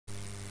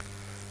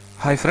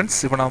Hi friends,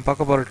 இப்போ நாம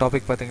பார்க்க போற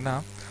டாபிக் பாத்தீங்கன்னா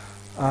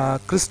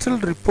Crystal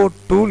Report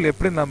tool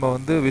எப்படி நம்ம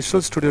வந்து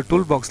Visual Studio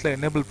Toolboxல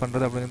enable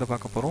பண்றது அப்படிங்கறத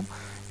பார்க்க போறோம்.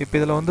 இப்போ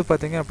இதல வந்து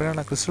பாத்தீங்க அப்படினா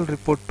நான் Crystal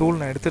Report tool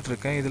நான் எடுத்துட்டு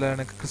இருக்கேன். இதுல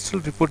எனக்கு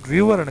Crystal Report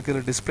Viewer எனக்கு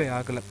இதுல டிஸ்ப்ளே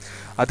ஆகல.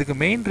 அதுக்கு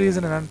மெயின்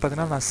ரீசன் என்னன்னு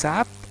பாத்தீங்கன்னா நான்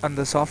SAP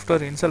அந்த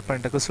சாஃப்ட்வேர் இன்ஸ்டால்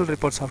பண்ணிட்டேன். Crystal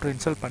Report சாஃப்ட்வேர்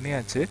இன்ஸ்டால்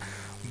பண்ணியாச்சு.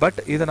 பட்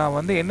இத நான்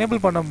வந்து enable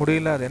பண்ண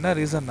முடியல. அது என்ன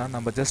ரீசன்னா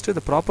நம்ம ஜஸ்ட்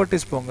இந்த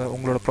ப்ராப்பர்ட்டீஸ் போங்க.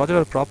 உங்களோட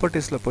ப்ராஜெக்ட்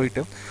ப்ராப்பர்ட்டீஸ்ல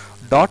போய்ட்டு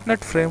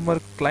 .NET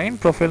framework client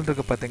profile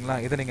இருக்கு பாத்தீங்களா?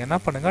 இத நீங்க என்ன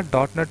பண்ணுங்க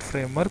 .NET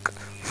framework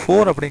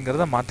 4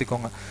 அப்படிங்கறத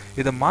மாத்திக்கோங்க.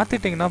 இத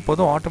மாத்திட்டீங்கன்னா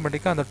போதும்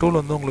ஆட்டோமேட்டிக்கா அந்த டூல்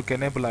வந்து உங்களுக்கு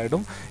எனேபிள்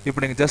ஆயிடும். இப்போ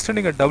நீங்க ஜஸ்ட்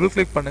நீங்க டபுள்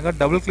கிளிக் பண்ணுங்க.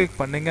 டபுள் கிளிக்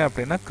பண்ணீங்க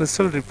அப்படினா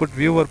Crystal Report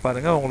Viewer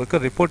பாருங்க உங்களுக்கு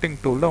ரிப்போர்ட்டிங்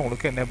டூல்ல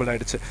உங்களுக்கு எனேபிள்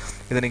ஆயிடுச்சு.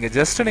 இத நீங்க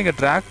ஜஸ்ட் நீங்க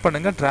டிராக்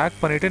பண்ணுங்க. டிராக்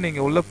பண்ணிட்டு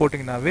நீங்க உள்ள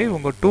போடிங்கனாவே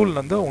உங்க டூல்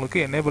வந்து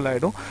உங்களுக்கு எனேபிள்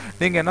ஆயிடும்.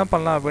 நீங்க என்ன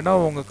பண்ணலாம் அப்படினா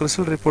உங்க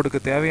Crystal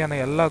Reportக்கு தேவையான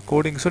எல்லா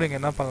கோடிங்ஸும் நீங்க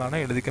என்ன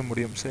பண்ணலாம்னா எழுதிக்க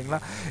முடியும்.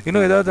 சரிங்களா?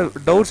 இன்னும் ஏதாவது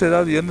டவுட்ஸ்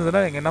ஏதாவது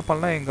இருந்ததுனா நீங்க என்ன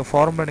பண்ணலாம் எங்க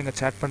ஃபாரம்ல நீங்க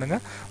chat பண்ணுங்க.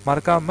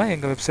 மறக்காம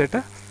எங்க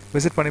வெப்சைட்டை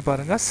விசிட் பண்ணி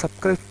பாருங்க.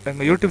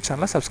 எங்க YouTube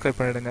சேனலை சப்ஸ்கிரைப்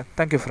பண்ணிடுங்க.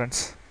 Thank you friends.